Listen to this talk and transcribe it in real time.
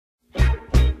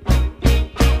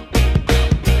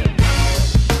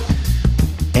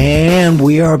And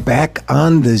we are back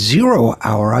on the Zero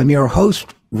Hour. I'm your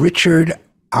host, Richard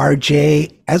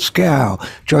RJ Eskow.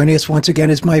 Joining us once again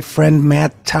is my friend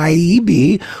Matt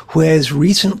Taibbi, who has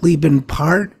recently been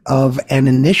part of an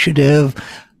initiative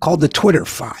called the Twitter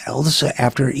Files.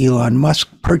 After Elon Musk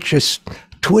purchased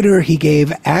Twitter, he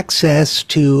gave access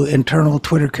to internal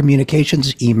Twitter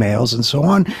communications, emails, and so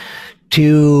on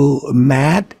to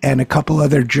Matt and a couple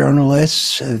other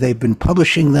journalists. They've been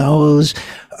publishing those.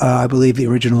 I believe the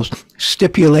original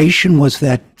stipulation was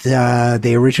that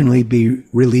they originally be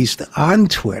released on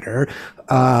Twitter.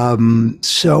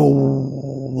 So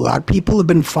a lot of people have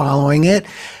been following it.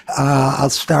 I'll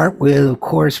start with, of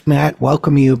course, Matt,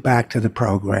 welcome you back to the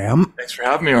program. Thanks for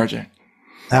having me, RJ.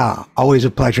 Always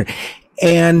a pleasure.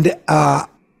 And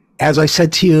as I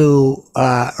said to you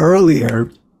earlier,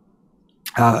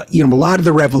 a lot of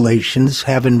the revelations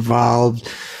have involved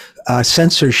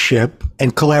censorship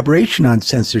and collaboration on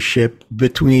censorship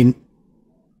between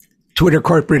Twitter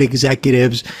corporate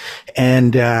executives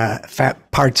and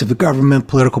parts of the government,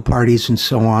 political parties, and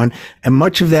so on. And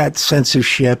much of that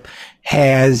censorship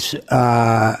has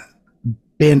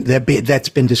that's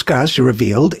been discussed or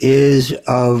revealed is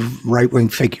of right-wing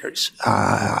figures.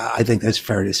 I think that's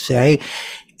fair to say.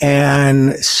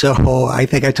 And so I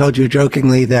think I told you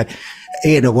jokingly that,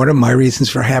 one of my reasons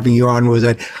for having you on was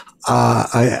that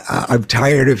I'm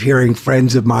tired of hearing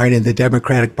friends of mine in the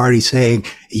Democratic Party saying,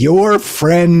 your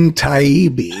friend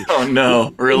Taibbi. Oh,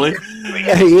 no, really?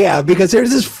 Yeah, because there's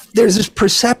this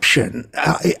perception.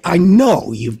 I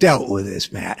know you've dealt with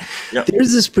this, Matt. Yep.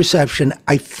 There's this perception,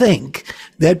 I think,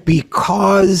 that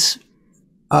because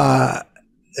the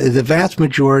vast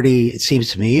majority, it seems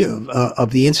to me,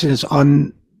 of the incidents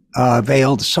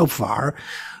unveiled so far,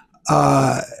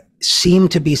 seem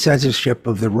to be censorship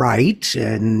of the right.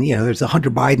 And, there's the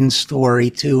Hunter Biden story,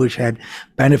 too, which had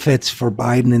benefits for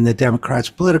Biden and the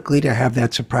Democrats politically to have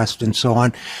that suppressed and so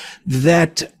on,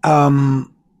 that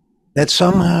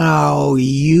somehow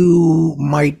you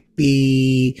might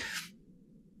be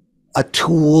a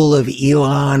tool of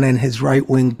Elon and his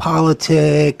right-wing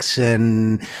politics.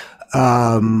 And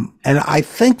I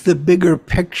think the bigger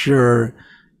picture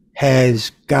has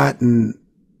gotten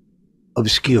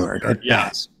obscured at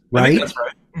best. Right? I think that's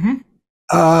right.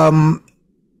 Mm-hmm.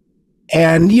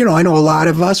 And, I know a lot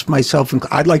of us, myself,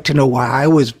 I'd like to know why I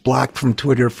was blocked from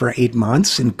Twitter for 8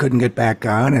 months and couldn't get back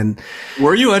on. And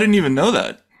were you? I didn't even know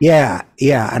that. Yeah.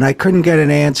 And I couldn't get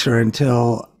an answer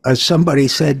until somebody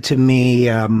said to me,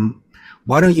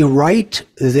 why don't you write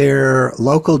their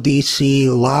local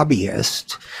DC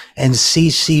lobbyist and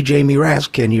CC Jamie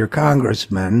Raskin, your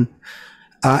congressman?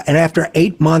 And after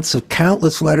 8 months of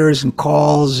countless letters and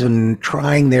calls and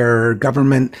trying their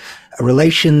government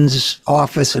relations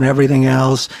office and everything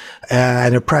else,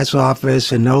 and a press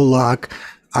office, and no luck,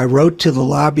 I wrote to the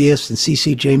lobbyist and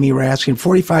CC Jamie Raskin.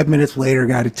 45 minutes later,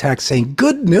 got a text saying,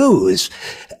 good news,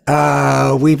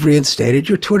 we've reinstated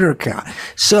your Twitter account.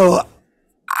 So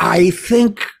I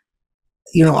think,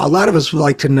 a lot of us would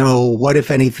like to know what, if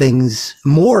anything's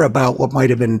more about what might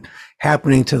have been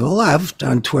happening to the left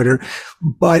on Twitter.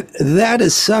 But that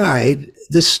aside,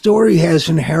 the story has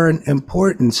inherent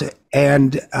importance.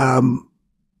 And I'll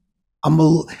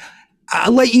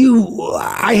let you,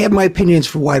 I have my opinions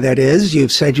for why that is.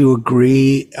 You've said you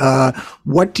agree.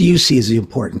 What do you see as the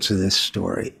importance of this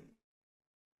story?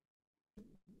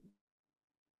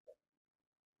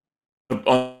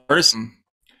 I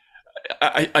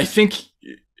think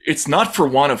it's not for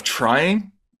want of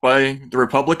trying by the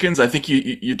Republicans. I think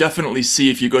you definitely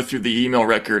see, if you go through the email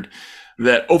record,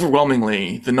 that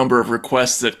overwhelmingly the number of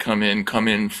requests that come in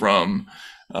from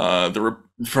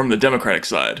the Democratic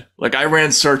side. Like, I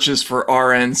ran searches for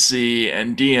RNC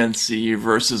and DNC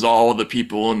versus all of the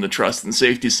people in the trust and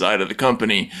safety side of the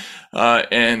company.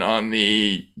 And on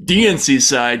the DNC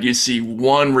side, you see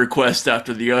one request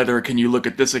after the other. Can you look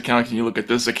at this account? Can you look at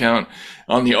this account?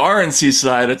 On the RNC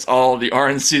side, it's all the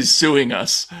RNCs suing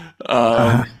us,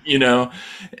 and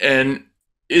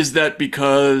is that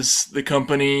because the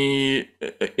company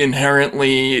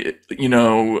inherently,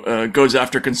 goes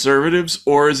after conservatives,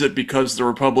 or is it because the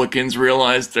Republicans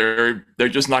realize they're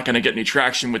just not going to get any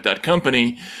traction with that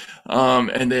company,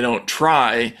 and they don't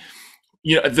try?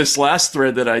 This last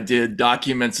thread that I did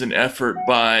documents an effort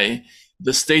by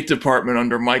the State Department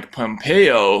under Mike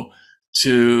Pompeo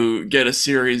to get a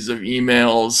series of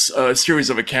emails, a series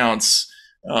of accounts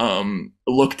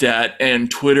looked at, and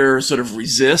Twitter sort of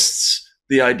resists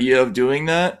the idea of doing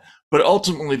that. But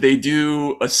ultimately, they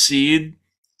do accede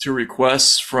to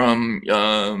requests from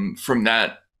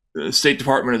that State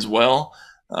Department as well.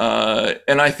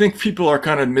 And I think people are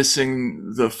kind of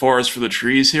missing the forest for the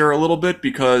trees here a little bit,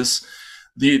 because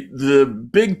the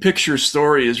big picture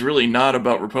story is really not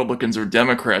about Republicans or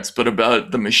Democrats, but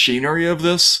about the machinery of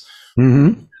this,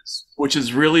 Hmm. which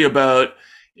is really about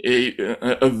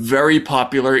a very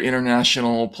popular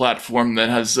international platform that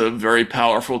has a very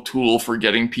powerful tool for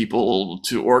getting people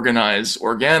to organize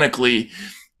organically,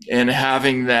 and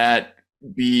having that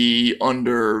be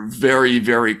under very,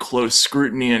 very close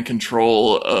scrutiny and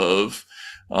control of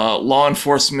law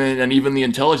enforcement and even the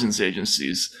intelligence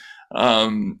agencies.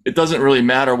 It doesn't really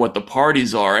matter what the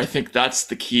parties are. I think that's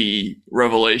the key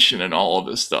revelation in all of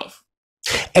this stuff.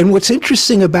 And what's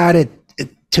interesting about it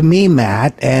to me,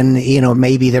 Matt, and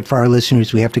maybe that for our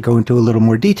listeners we have to go into a little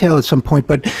more detail at some point,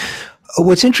 but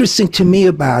what's interesting to me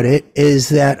about it is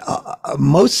that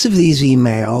most of these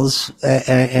emails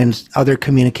and other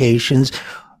communications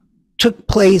took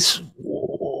place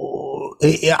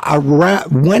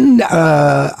when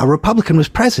a Republican was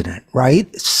president,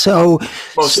 right? So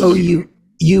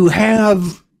you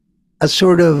have a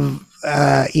sort of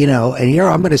and here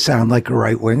I'm going to sound like a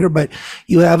right winger, but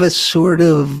you have a sort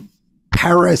of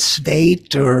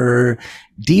parastate or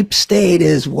deep state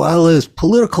as well as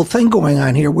political thing going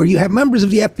on here, where you have members of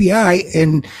the FBI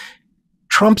in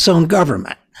Trump's own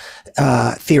government,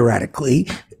 theoretically,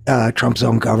 Trump's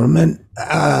own government,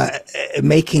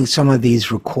 making some of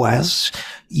these requests.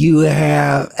 You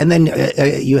have, and then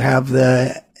you have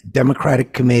the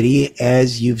Democratic committee,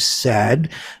 as you've said.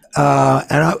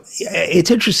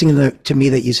 It's interesting to me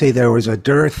that you say there was a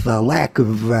lack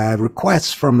of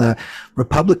requests from the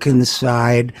Republican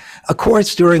side. Of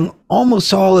course, during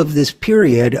almost all of this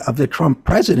period of the Trump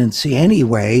presidency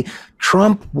anyway,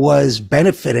 Trump was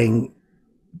benefiting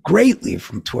greatly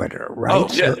from Twitter, right? Oh,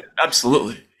 yeah,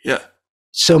 absolutely. Yeah.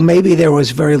 So maybe there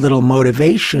was very little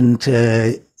motivation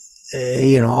to,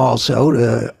 also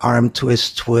to arm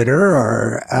twist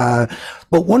Twitter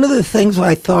but one of the things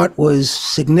I thought was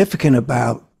significant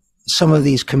about some of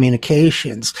these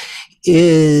communications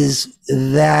is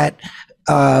that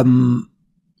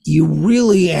you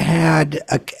really had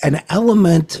an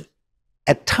element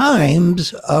at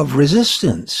times of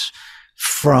resistance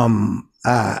from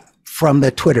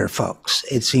the Twitter folks.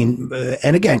 It seemed,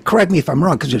 and again, correct me if I'm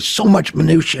wrong, because there's so much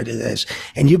minutia to this,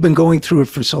 and you've been going through it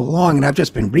for so long, and I've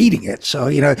just been reading it.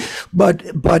 So,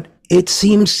 but it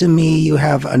seems to me you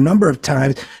have a number of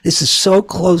times, this is so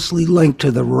closely linked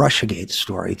to the Russiagate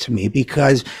story to me,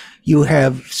 because you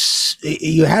had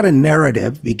a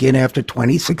narrative begin after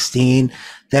 2016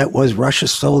 that was Russia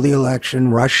stole the election,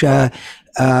 Russia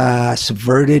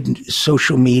subverted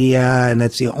social media, and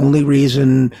that's the only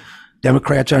reason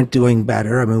Democrats aren't doing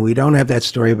better. I mean, we don't have that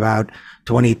story about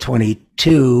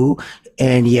 2022,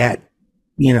 and yet,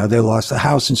 they lost the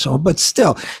House and so on. But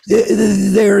still,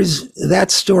 that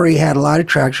story had a lot of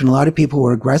traction. A lot of people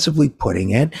were aggressively putting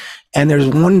it. And there's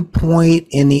one point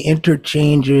in the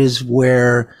interchanges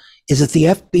where, is it the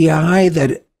FBI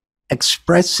that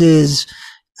expresses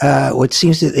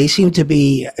they seem to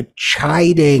be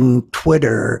chiding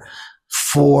Twitter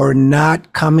for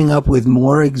not coming up with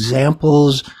more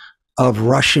examples of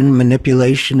Russian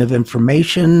manipulation of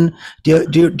information. Do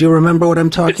you remember what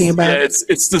I'm talking about? Yeah,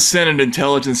 it's the Senate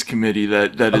Intelligence Committee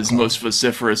that is most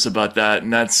vociferous about that,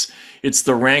 and it's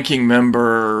the ranking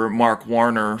member Mark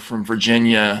Warner from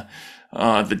Virginia,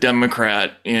 the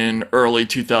Democrat, in early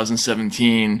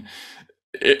 2017.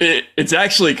 It's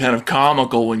actually kind of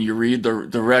comical when you read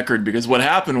the record, because what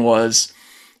happened was,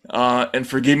 and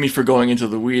forgive me for going into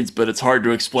the weeds, but it's hard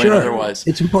to explain otherwise.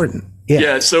 It's important.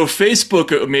 Yeah. So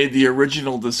Facebook made the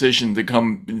original decision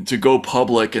to go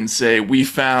public and say, we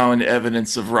found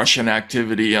evidence of Russian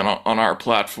activity on our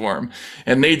platform.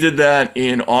 And they did that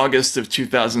in August of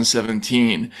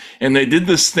 2017. And they did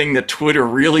this thing that Twitter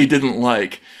really didn't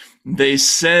like. They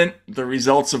sent the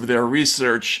results of their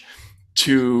research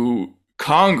to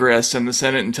Congress and the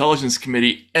Senate Intelligence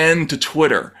Committee and to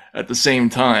Twitter at the same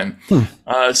time.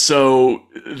 So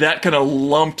that kind of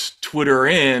lumped Twitter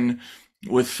in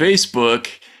with Facebook.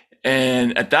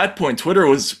 And at that point, Twitter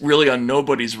was really on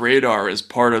nobody's radar as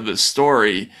part of this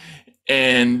story.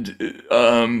 And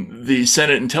the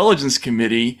Senate Intelligence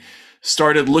Committee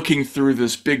started looking through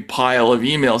this big pile of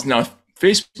emails. Now,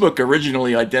 Facebook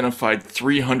originally identified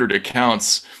 300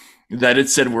 accounts that it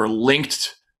said were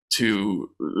linked to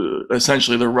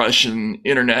essentially the Russian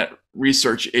Internet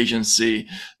Research Agency.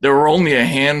 There were only a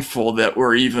handful that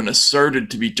were even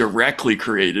asserted to be directly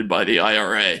created by the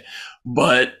IRA.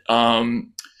 But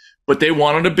they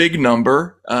wanted a big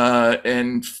number,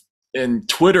 and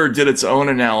Twitter did its own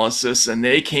analysis, and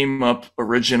they came up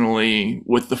originally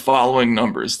with the following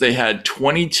numbers. They had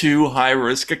 22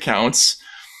 high-risk accounts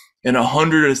and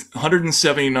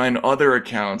 179 other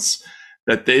accounts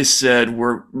that they said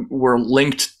were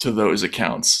linked to those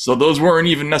accounts. So those weren't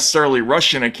even necessarily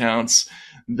Russian accounts.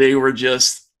 They were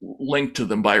just linked to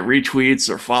them by retweets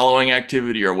or following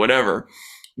activity or whatever.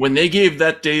 When they gave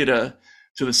that data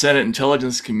to the Senate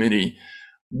Intelligence Committee,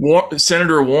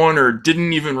 Senator Warner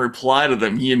didn't even reply to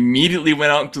them. He immediately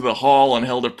went out into the hall and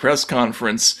held a press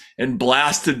conference and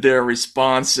blasted their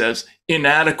response as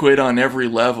inadequate on every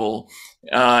level.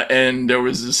 And there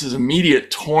was this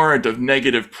immediate torrent of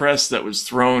negative press that was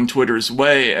thrown Twitter's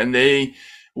way, and they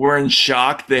were in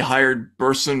shock. They hired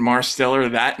Burson Marsteller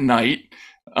that night,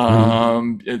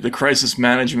 the crisis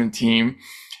management team.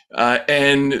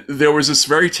 And there was this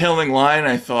very telling line,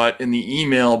 I thought, in the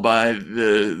email by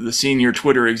the senior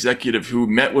Twitter executive who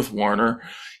met with Warner.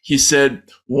 He said,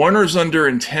 Warner's under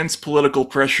intense political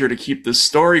pressure to keep this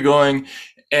story going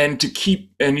and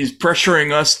he's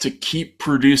pressuring us to keep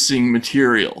producing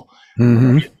material.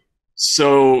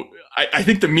 So I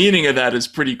think the meaning of that is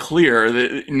pretty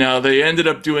clear. Now, they ended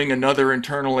up doing another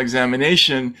internal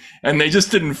examination and they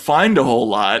just didn't find a whole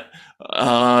lot.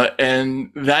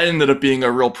 And that ended up being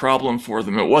a real problem for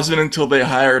them. It wasn't until they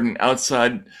hired an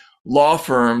outside law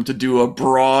firm to do a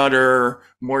broader,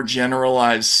 more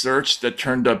generalized search that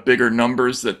turned up bigger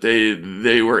numbers that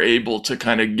they were able to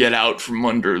kind of get out from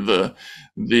under the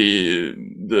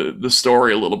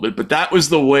story a little bit. But that was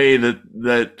the way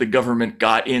that the government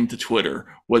got into Twitter,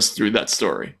 was through that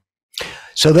story.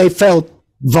 So they felt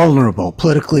vulnerable,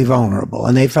 politically vulnerable,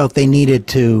 and they felt they needed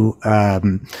to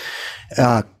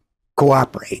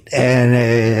cooperate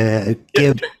and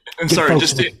give. And sorry,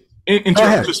 just to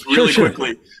interrupt just really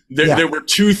quickly. There were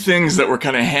two things that were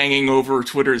kind of hanging over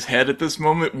Twitter's head at this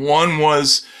moment. One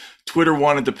was Twitter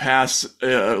wanted to pass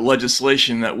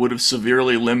legislation that would have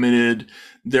severely limited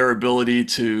their ability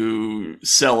to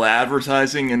sell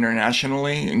advertising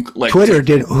internationally. Like Twitter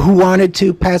did. Who wanted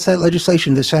to pass that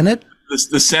legislation? The Senate?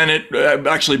 The Senate,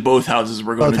 actually both houses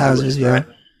were going to do it. Both houses, yeah.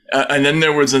 And then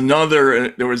there was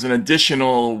an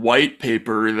additional white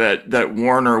paper that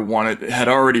Warner had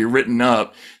already written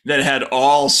up that had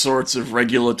all sorts of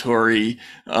regulatory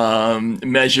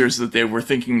measures that they were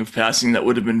thinking of passing that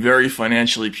would have been very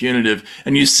financially punitive.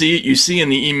 And you see in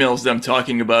the emails them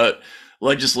talking about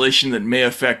legislation that may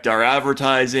affect our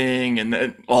advertising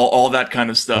and all that kind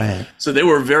of stuff. Right. So they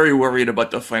were very worried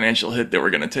about the financial hit they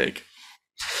were going to take.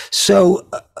 So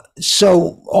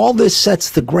all this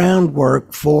sets the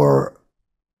groundwork for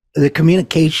the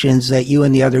communications that you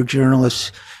and the other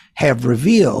journalists have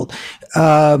revealed.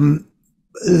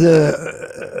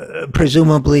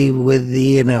 Presumably with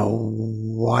the,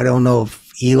 I don't know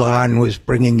if Elon was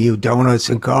bringing you donuts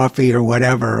and coffee or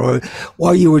whatever, or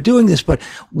while you were doing this, but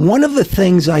one of the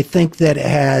things I think that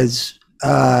has,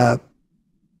 I'm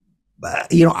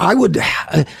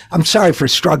sorry for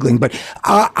struggling, but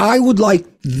I would like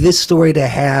this story to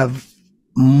have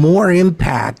more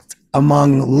impact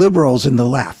among liberals in the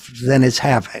left than it's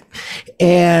having.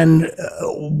 And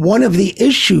one of the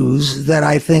issues that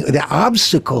I think, the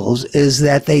obstacles, is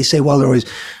that they say, well, it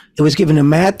was given to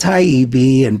Matt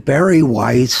Taibbi and Barry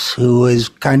Weiss, who is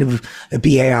kind of a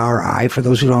BARI, for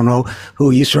those who don't know,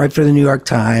 who used to write for the New York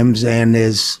Times and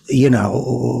is,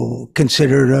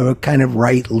 considered a kind of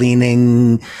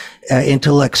right-leaning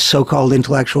so-called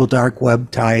intellectual dark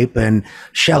web type, and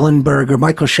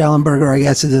Michael Schellenberger, I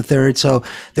guess, is the third. So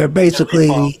they're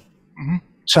basically,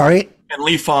 sorry? And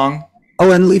Li Fang.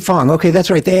 Oh, and Li Fang. Okay, that's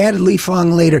right. They added Li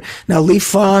Fang later. Now, Li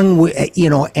Fang,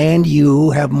 and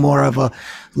you have more of a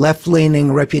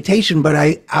left-leaning reputation, but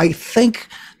I think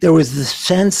there was the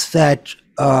sense that,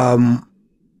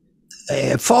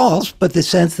 false, but the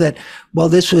sense that, well,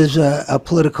 this was a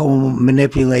political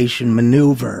manipulation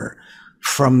maneuver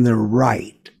from the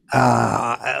right.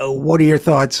 What are your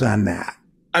thoughts on that?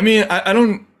 I mean, I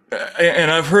don't,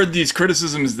 and I've heard these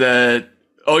criticisms that,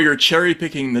 you're cherry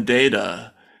picking the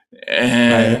data.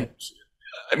 And right.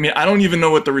 I mean, I don't even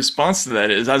know what the response to that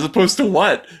is, as opposed to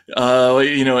what?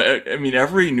 I mean,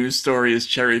 every news story is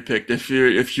cherry picked. If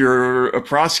you're a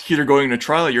prosecutor going to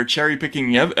trial, you're cherry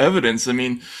picking evidence. I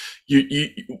mean,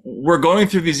 we're going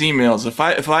through these emails. If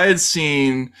I had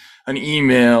seen an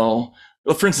email,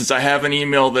 well, for instance, I have an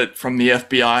email from the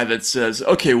FBI that says,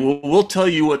 okay, we'll tell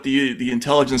you what the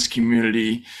intelligence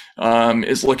community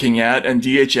is looking at, and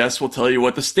DHS will tell you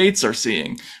what the states are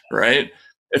seeing, right?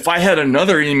 If I had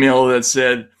another email that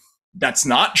said, that's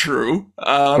not true,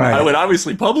 right, I would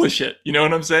obviously publish it. You know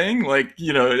what I'm saying?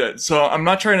 So I'm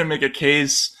not trying to make a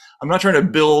case. I'm not trying to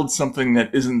build something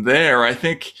that isn't there. I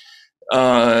think,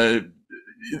 in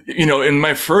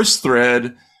my first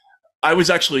thread, I was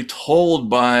actually told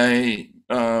by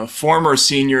former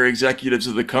senior executives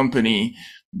of the company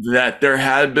that there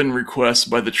had been requests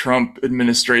by the Trump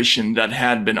administration that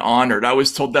had been honored. I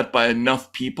was told that by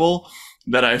enough people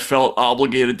that I felt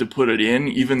obligated to put it in,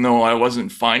 even though I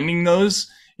wasn't finding those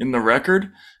in the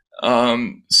record.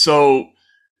 So,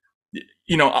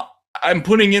 you know, I'm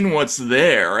putting in what's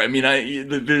there. I mean,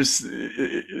 there's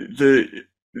the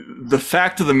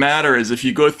fact of the matter is, if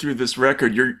you go through this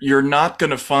record, you're not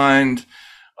going to find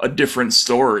a different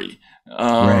story.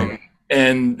 Right.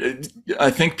 And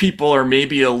I think people are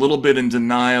maybe a little bit in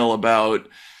denial about,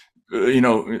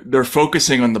 they're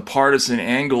focusing on the partisan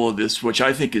angle of this, which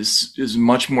I think is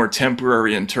much more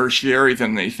temporary and tertiary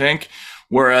than they think.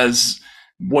 Whereas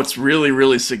what's really,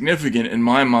 really significant in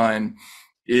my mind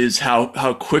is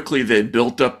how quickly they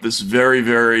built up this very,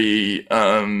 very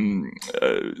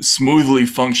smoothly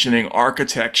functioning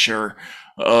architecture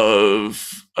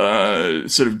of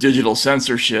sort of digital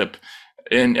censorship.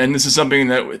 And this is something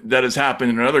that has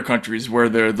happened in other countries where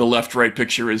the left-right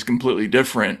picture is completely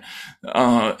different.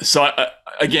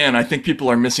 Again, I think people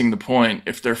are missing the point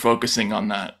if they're focusing on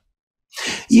that.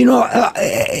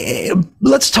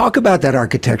 Let's talk about that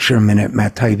architecture a minute,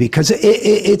 Matt Taibbi, because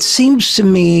it seems to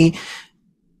me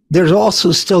there's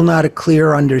also still not a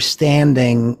clear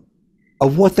understanding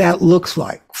of what that looks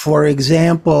like. For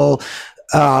example,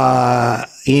 I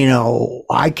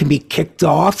can be kicked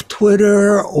off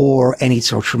Twitter or any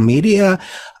social media.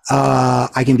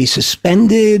 I can be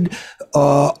suspended,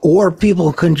 or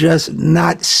people can just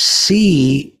not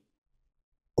see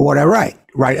what I write,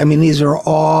 right? I mean, these are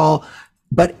all,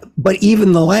 but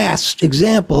even the last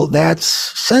example, that's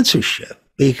censorship,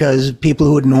 because people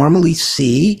who would normally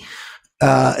see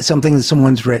something that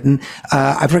someone's written,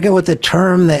 I forget what the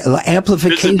term, that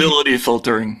amplification. Visibility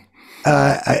filtering.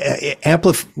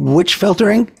 Which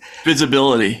filtering?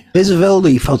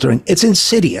 Visibility filtering. It's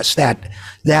insidious.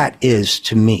 That is,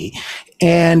 to me.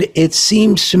 And it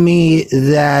seems to me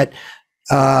that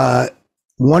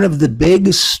one of the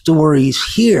big stories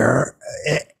here,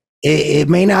 it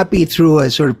may not be through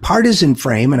a sort of partisan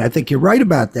frame, and I think you're right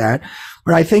about that,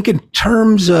 but I think in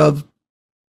terms of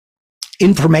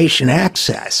information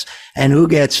access and who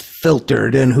gets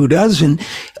filtered and who doesn't.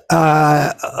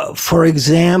 For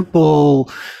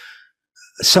example,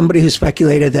 somebody who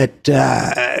speculated that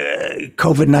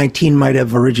COVID-19 might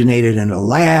have originated in a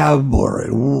lab or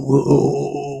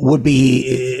would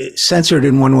be censored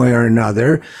in one way or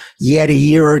another. Yet a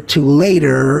year or two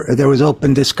later, there was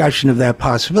open discussion of that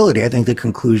possibility. I think the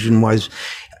conclusion was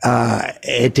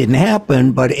it didn't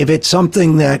happen. But if it's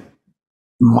something that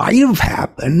might have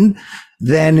happened,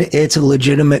 then it's a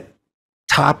legitimate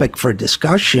topic for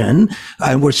discussion.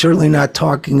 And we're certainly not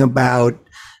talking about,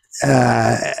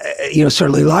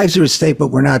 certainly lives are at stake, but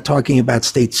we're not talking about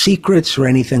state secrets or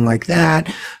anything like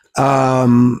that.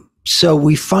 So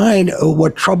we find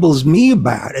what troubles me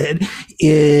about it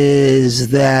is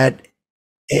that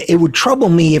it would trouble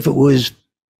me if it was,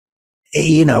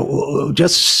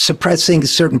 just suppressing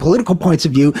certain political points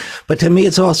of view. But to me,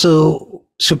 it's also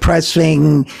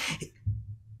suppressing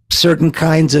certain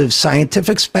kinds of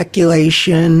scientific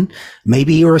speculation,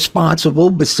 maybe irresponsible,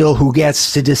 but still who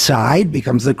gets to decide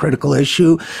becomes the critical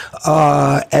issue,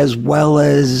 as well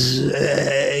as,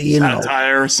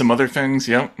 satire, some other things.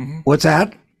 Yep. Mm-hmm. What's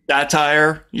that?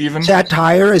 Satire, even.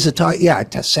 Satire is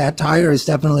satire is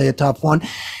definitely a tough one.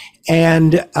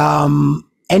 And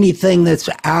anything that's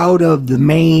out of the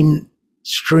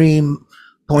mainstream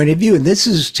point of view. And this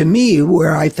is, to me,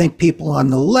 where I think people on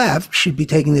the left should be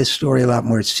taking this story a lot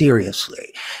more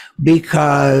seriously,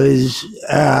 because,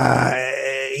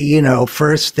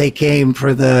 first they came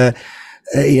for the,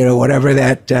 whatever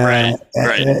that,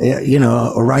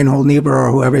 Reinhold Niebuhr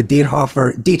or whoever,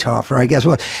 Diethofer, I guess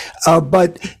what.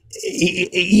 But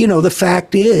the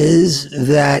fact is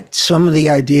that some of the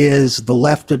ideas the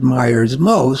left admires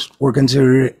most were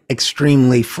considered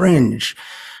extremely fringe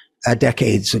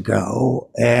decades ago.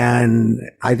 And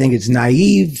I think it's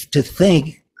naive to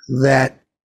think that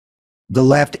the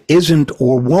left isn't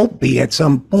or won't be at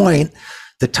some point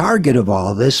the target of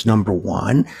all this, number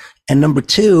one. And number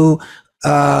two,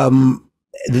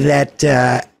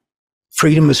 that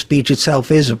freedom of speech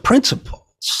itself is a principle.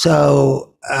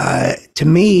 So to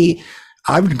me,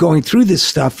 I've been going through this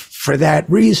stuff for that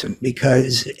reason,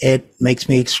 because it makes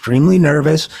me extremely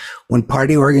nervous when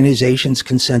party organizations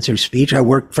can censor speech. I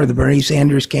worked for the Bernie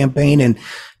Sanders campaign in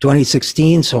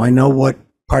 2016, so I know what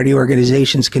party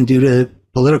organizations can do to the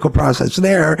political process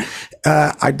there.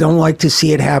 I don't like to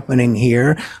see it happening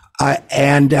here.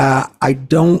 And I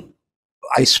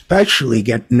especially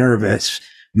get nervous.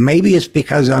 Maybe it's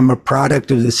because I'm a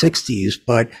product of the 60s,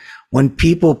 but when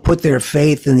people put their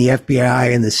faith in the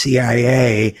FBI and the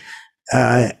CIA,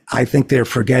 I think they're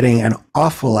forgetting an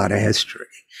awful lot of history.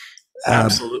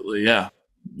 Absolutely, yeah.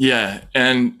 Yeah,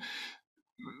 and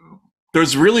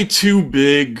there's really two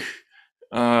big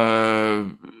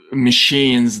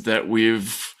machines that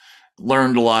we've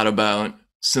learned a lot about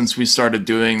since we started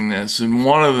doing this, and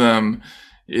one of them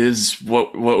is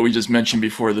what we just mentioned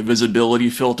before, the visibility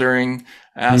filtering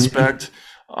aspect.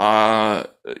 I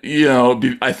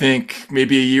think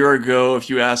maybe a year ago, if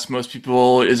you asked most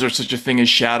people, is there such a thing as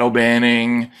shadow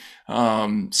banning?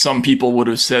 Some people would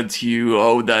have said to you,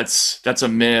 "Oh, that's a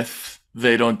myth.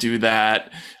 They don't do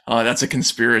that. That's a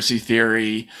conspiracy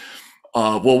theory."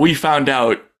 Well, we found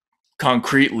out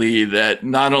concretely that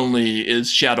not only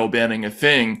is shadow banning a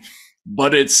thing,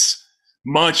 but it's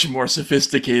much more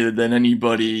sophisticated than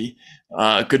anybody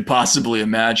could possibly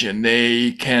imagine.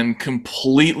 They can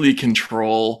completely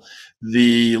control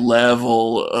the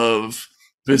level of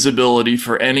visibility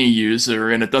for any user,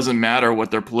 and it doesn't matter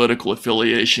what their political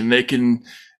affiliation. They can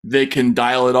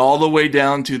dial it all the way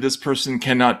down to this person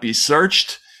cannot be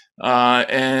searched,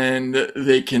 and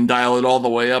they can dial it all the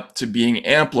way up to being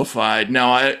amplified.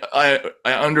 Now, I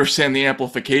understand the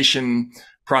amplification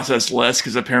process less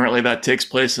because apparently that takes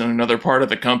place in another part of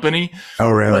the company.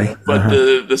 Oh, really? But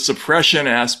the suppression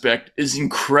aspect is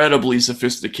incredibly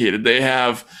sophisticated. They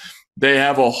have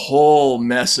a whole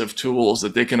mess of tools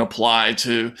that they can apply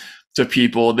to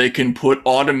people. They can put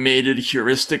automated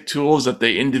heuristic tools that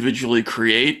they individually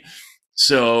create.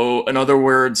 So, in other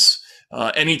words,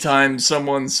 anytime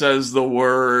someone says the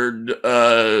word,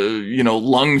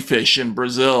 lungfish in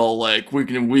Brazil, like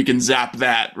we can zap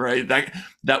that, right?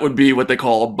 That would be what they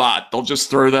call a bot. They'll just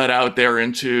throw that out there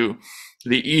into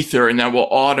the ether, and that will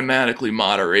automatically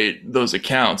moderate those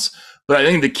accounts. But I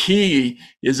think the key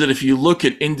is that if you look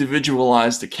at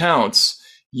individualized accounts,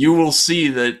 you will see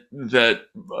that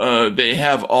they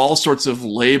have all sorts of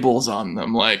labels on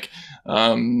them, like.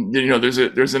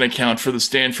 There's an account for the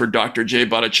Stanford Dr. Jay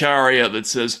Bhattacharya that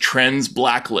says trends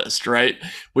blacklist, right?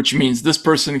 Which means this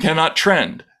person cannot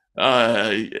trend.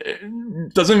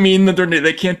 Doesn't mean that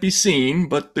they can't be seen,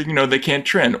 but they can't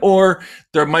trend. Or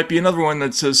there might be another one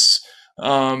that says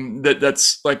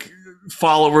that's like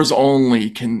followers only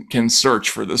can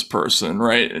search for this person,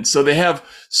 right? And so they have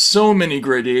so many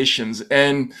gradations.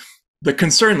 And the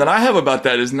concern that I have about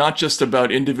that is not just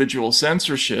about individual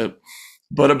censorship,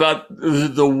 but about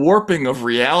the warping of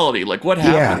reality. Like what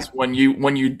happens when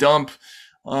you dump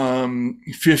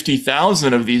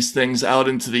 50,000 of these things out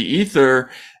into the ether,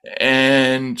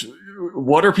 and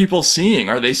what are people seeing?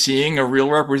 Are they seeing a real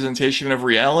representation of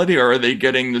reality, or are they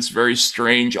getting this very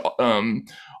strange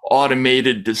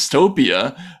automated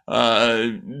dystopia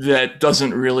that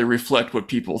doesn't really reflect what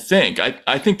people think?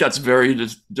 I think that's very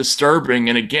disturbing.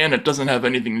 And again, it doesn't have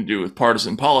anything to do with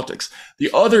partisan politics.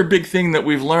 The other big thing that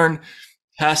we've learned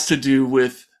has to do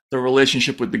with the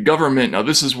relationship with the government. Now,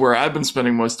 this is where I've been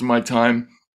spending most of my time.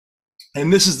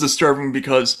 And this is disturbing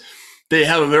because they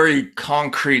have a very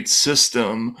concrete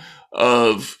system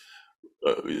of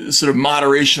sort of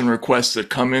moderation requests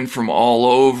that come in from all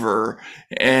over.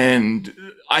 And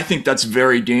I think that's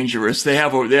very dangerous. They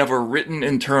have a written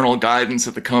internal guidance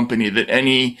at the company that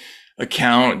any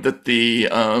account that the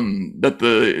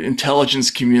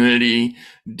intelligence community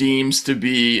deems to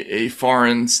be a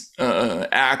foreign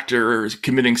actor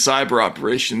committing cyber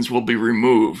operations will be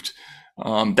removed.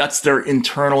 That's their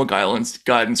internal guidance,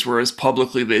 whereas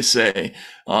publicly they say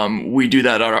we do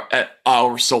that at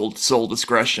our sole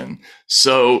discretion.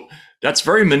 So that's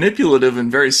very manipulative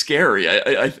and very scary.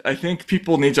 I think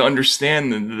people need to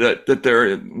understand that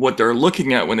they're what they're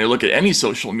looking at when they look at any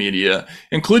social media,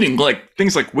 including like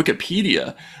things like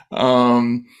Wikipedia.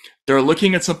 They're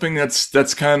looking at something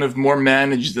that's kind of more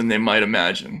managed than they might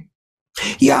imagine.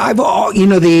 Yeah,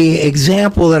 the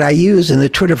example that I use in the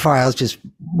Twitter files just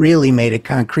really made it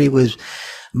concrete was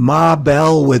Ma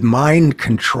Bell with mind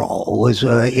control was,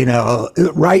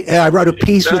 right. I wrote a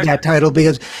piece with that title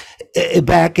because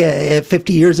back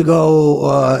 50 years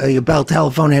ago, Bell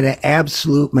Telephone had an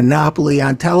absolute monopoly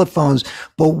on telephones.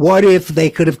 But what if they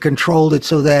could have controlled it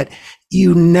so that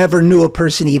you never knew a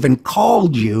person even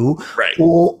called you, right?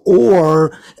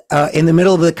 Or in the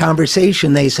middle of the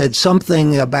conversation, they said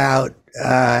something about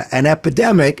an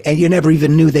epidemic and you never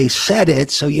even knew they said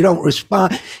it, so you don't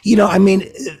respond.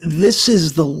 This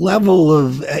is the level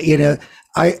of,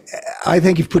 I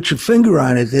think you've put your finger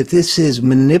on it, that this is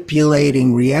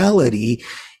manipulating reality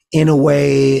in a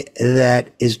way that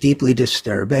is deeply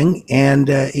disturbing. And,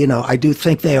 I do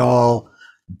think they all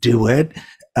do it.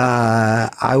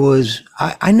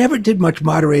 I never did much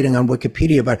moderating on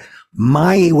Wikipedia, but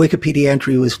my Wikipedia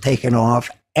entry was taken off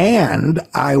and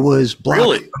I was blocked.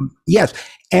 Really? Yes,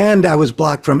 and I was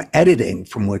blocked from editing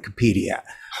from Wikipedia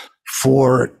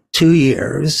for 2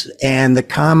 years. And the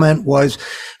comment was,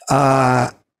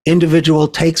 individual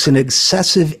takes an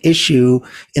excessive issue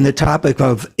in the topic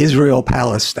of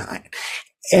Israel-Palestine.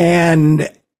 And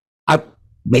I,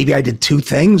 maybe I did two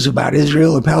things about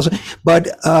Israel and Palestine, but,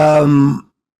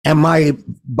 and my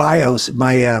bios,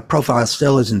 my profile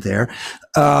still isn't there.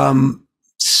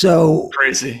 So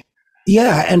Crazy.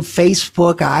 yeah, and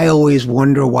Facebook, I always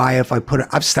wonder why if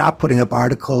I've stopped putting up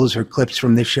articles or clips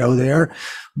from the show there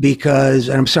because,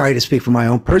 and I'm sorry to speak from my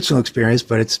own personal experience,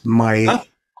 but it's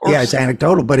it's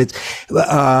anecdotal, but it's,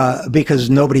 because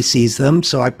nobody sees them.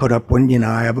 So I put up when,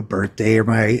 I have a birthday or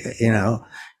my,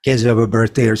 kids have a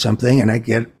birthday or something and I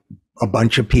get a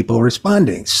bunch of people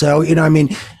responding. So,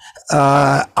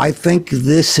 I think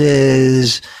this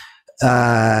is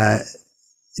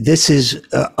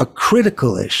a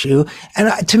critical issue.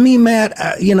 And to me, Matt,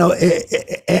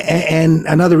 and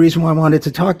another reason why I wanted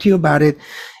to talk to you about it,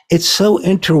 it's so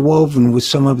interwoven with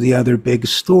some of the other big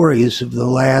stories of the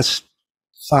last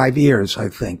 5 years, I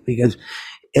think, because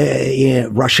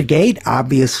Russiagate,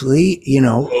 obviously,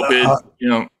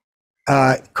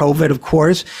 COVID, of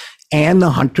course, and the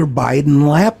Hunter Biden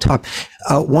laptop.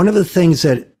 One of the things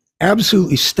that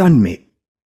absolutely stunned me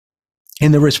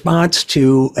in the response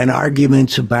to an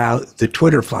argument about the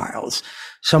Twitter files,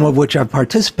 some of which I've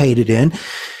participated in,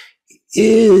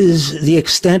 is the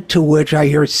extent to which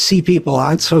I see people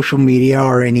on social media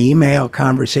or in email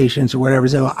conversations or whatever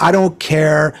say, well, I don't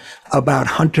care about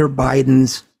Hunter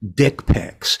Biden's dick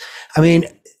pics. I mean,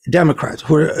 Democrats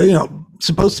who are,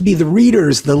 supposed to be the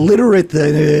readers, the literate,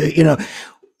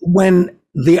 when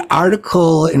the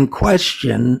article in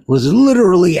question was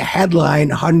literally a headline,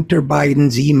 Hunter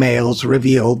Biden's emails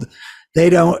revealed. They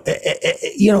don't,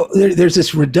 there's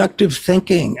this reductive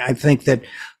thinking, I think, that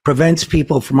prevents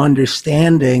people from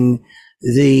understanding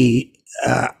the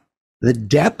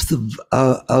depth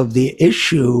of the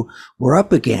issue we're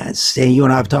up against. And you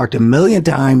and I have talked a million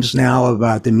times now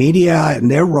about the media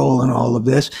and their role in all of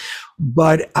this.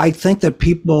 But I think that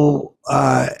people,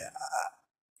 I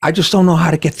just don't know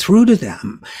how to get through to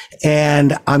them.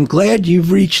 And I'm glad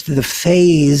you've reached the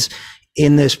phase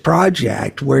in this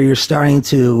project where you're starting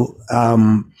to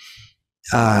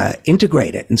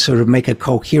integrate it and sort of make a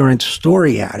coherent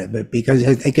story out of it. Because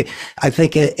I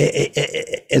think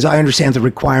as I understand, the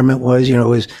requirement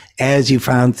was, as you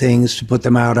found things to put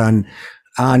them out on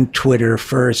Twitter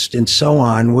first and so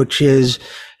on, which is,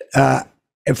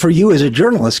 for you as a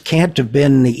journalist, can't have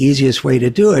been the easiest way to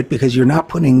do it because you're not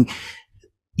building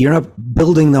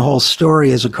the whole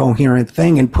story as a coherent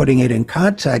thing and putting it in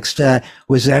context.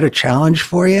 Was that a challenge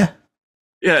for you?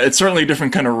 Yeah, it's certainly a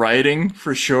different kind of writing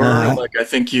for sure. Like I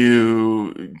think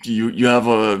you have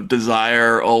a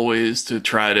desire always to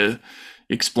try to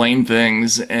explain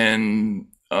things, and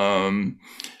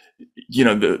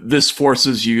this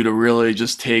forces you to really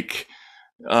just take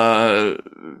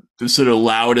the sort of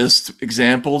loudest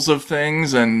examples of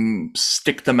things and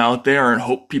stick them out there and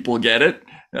hope people get it.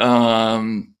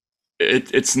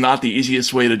 It's not the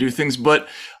easiest way to do things, but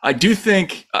I do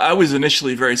think I was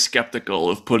initially very skeptical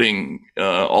of putting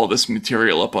all this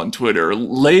material up on Twitter.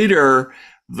 Later,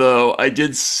 though, I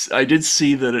did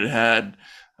see that it had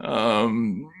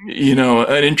an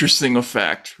interesting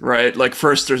effect, right? Like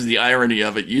first, there's the irony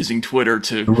of it using Twitter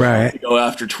to go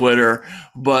after Twitter,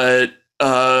 but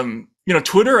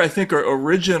Twitter, I think,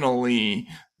 originally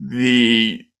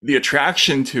the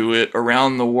attraction to it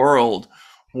around the world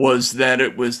was that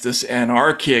it was this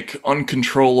anarchic,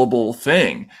 uncontrollable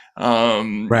thing.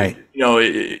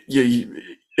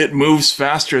 It moves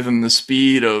faster than the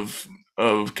speed of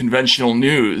conventional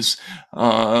news.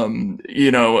 A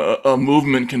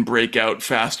movement can break out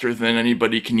faster than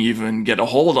anybody can even get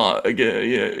hold of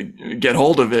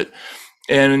it.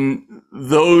 And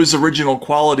those original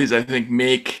qualities, I think,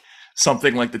 make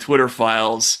something like the Twitter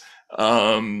files,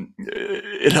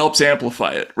 it helps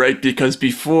amplify it, right? Because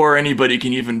before anybody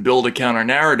can even build a counter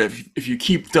narrative, if you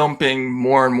keep dumping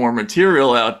more and more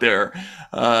material out there,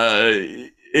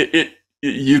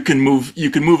 you can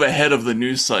move ahead of the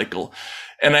news cycle.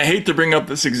 And I hate to bring up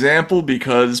this example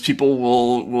because people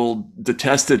will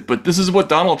detest it, but this is what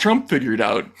Donald Trump figured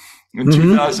out in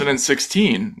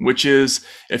 2016, which is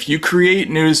if you create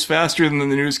news faster than the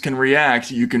news can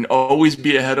react, you can always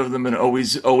be ahead of them and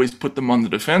always put them on the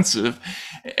defensive.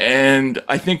 And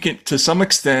I think to some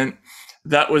extent,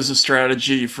 that was a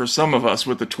strategy for some of us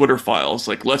with the Twitter files.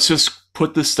 Like, let's just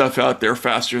put this stuff out there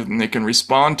faster than they can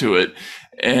respond to it,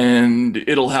 and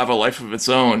it'll have a life of its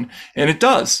own. And it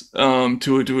does,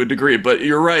 to a degree. But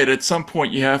you're right. At some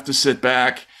point, you have to sit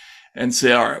back and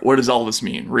say, all right, what does all this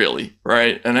mean, really,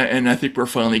 right? And I think we're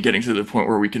finally getting to the point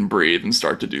where we can breathe and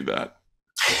start to do that.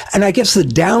 And I guess the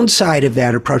downside of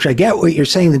that approach, I get what you're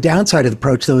saying. The downside of the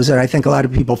approach, though, is that I think a lot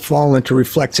of people fall into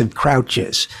reflexive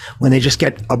crouches when they just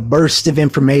get a burst of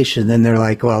information. Then they're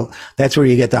like, well, that's where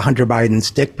you get the Hunter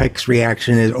Biden's dick pics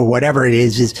reaction or whatever it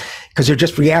is because they're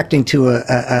just reacting to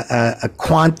a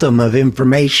quantum of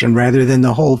information rather than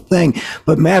the whole thing.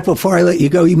 But Matt, before I let you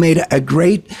go, you made a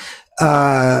great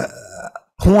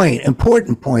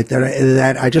important point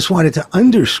that I just wanted to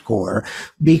underscore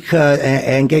because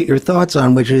and get your thoughts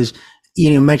on, which is,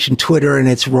 you mentioned Twitter and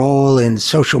its role in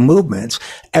social movements.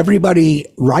 Everybody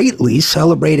rightly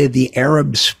celebrated the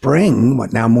Arab Spring,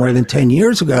 now more than 10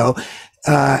 years ago,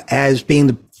 as being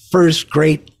the first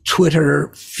great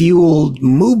Twitter-fueled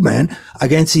movement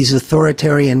against these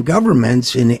authoritarian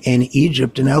governments in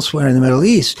Egypt and elsewhere in the Middle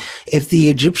East. If the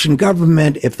Egyptian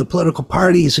government, if the political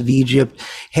parties of Egypt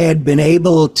had been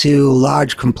able to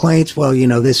lodge complaints, well,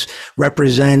 this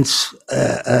represents,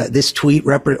 this tweet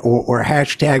or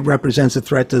hashtag represents a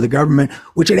threat to the government,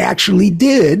 which it actually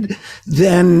did,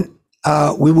 then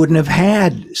we wouldn't have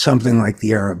had something like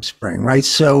the Arab Spring, right?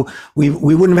 So we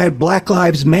wouldn't have had Black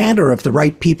Lives Matter if the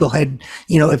right people had,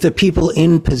 if the people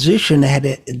in position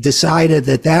had decided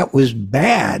that that was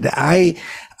bad. I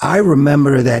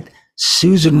remember that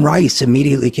Susan Rice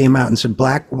immediately came out and said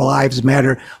Black Lives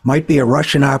Matter might be a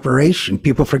Russian operation.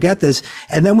 People forget this.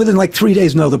 And then within like 3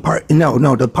 days,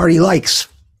 the party likes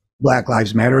Black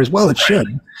Lives Matter as well. It should,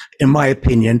 in my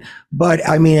opinion. But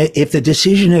I mean, if the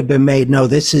decision had been made, no,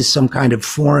 this is some kind of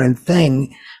foreign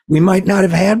thing, we might not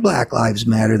have had Black Lives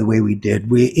Matter the way we did.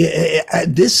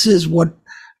 This is what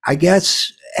I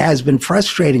guess has been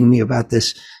frustrating me about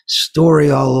this story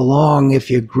all along.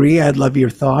 If you agree, I'd love your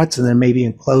thoughts. And then maybe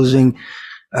in closing,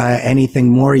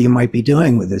 anything more you might be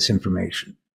doing with this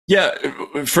information. Yeah.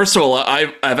 First of all,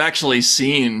 I've actually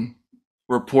seen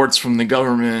reports from the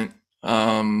government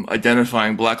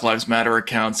identifying Black Lives Matter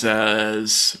accounts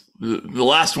as the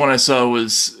last one I saw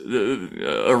was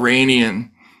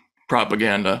Iranian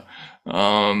propaganda.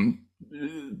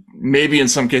 Maybe in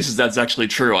some cases that's actually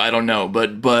true. I don't know,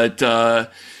 but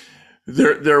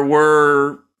there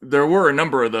were a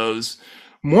number of those.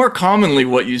 More commonly,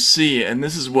 what you see, and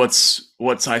this is what's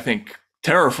I think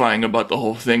terrifying about the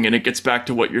whole thing, and it gets back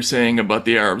to what you're saying about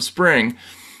the Arab Spring.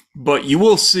 But you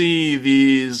will see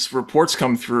these reports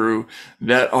come through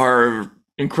that are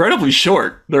incredibly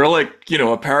short. They're like,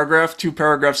 a paragraph, 2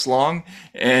 paragraphs long,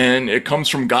 and it comes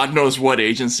from God knows what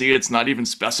agency. It's not even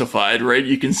specified, right?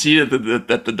 You can see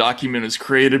that the document is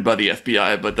created by the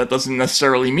FBI, but that doesn't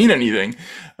necessarily mean anything.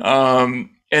 And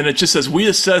it just says, we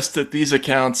assessed that these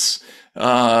accounts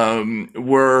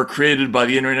were created by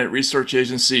the Internet Research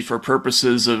Agency for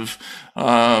purposes of,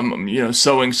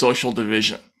 sowing social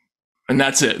division. And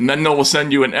that's it. And then they will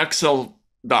send you an Excel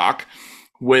doc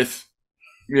with,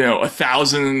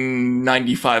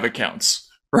 1,095 accounts,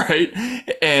 right?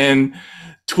 And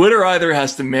Twitter either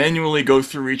has to manually go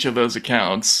through each of those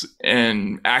accounts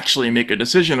and actually make a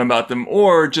decision about them,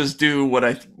 or just do what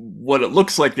it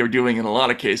looks like they're doing in a lot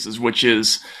of cases, which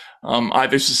is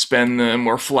either suspend them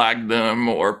or flag them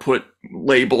or put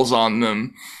labels on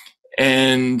them.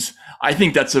 And I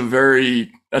think that's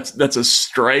a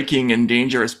striking and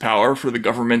dangerous power for the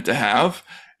government to have,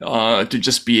 to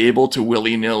just be able to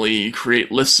willy-nilly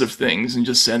create lists of things and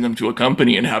just send them to a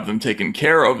company and have them taken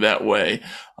care of that way.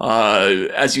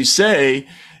 As you say,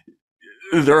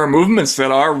 there are movements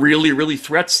that are really, really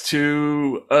threats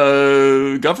to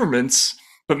governments,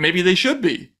 but maybe they should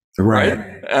be. Right.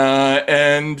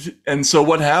 And so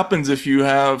what happens if you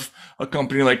have a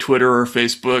company like Twitter or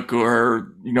Facebook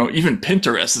or, even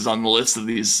Pinterest is on the list of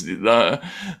these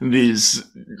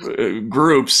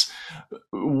groups?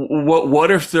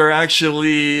 What if they're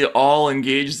actually all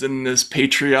engaged in this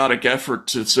patriotic effort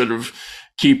to sort of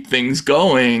keep things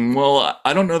going? Well,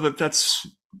 I don't know that that's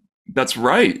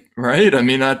right. I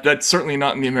mean, that's certainly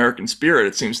not in the American spirit,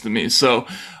 it seems to me. So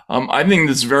I think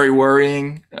this is very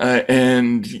worrying,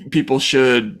 and people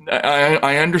should.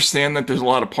 I understand that there's a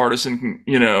lot of partisan,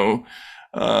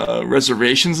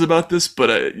 reservations about this, but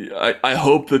I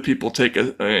hope that people take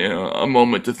a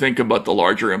moment to think about the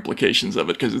larger implications of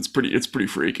it, because it's pretty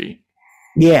freaky.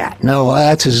 Yeah, no,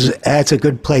 that's a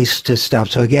good place to stop.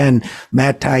 So again,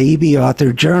 Matt Taibbi,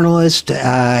 author, journalist,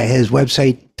 his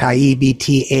website, Taibbi,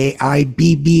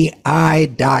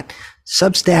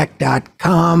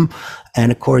 Taibbi.substack.com. And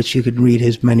of course, you can read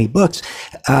his many books.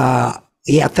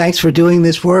 Thanks for doing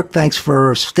this work. Thanks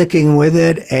for sticking with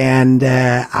it. And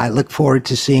I look forward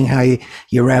to seeing how you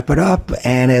wrap it up.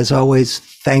 And as always,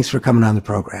 thanks for coming on the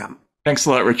program. Thanks a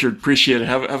lot, Richard. Appreciate it.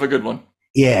 Have a good one.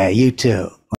 Yeah, you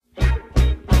too.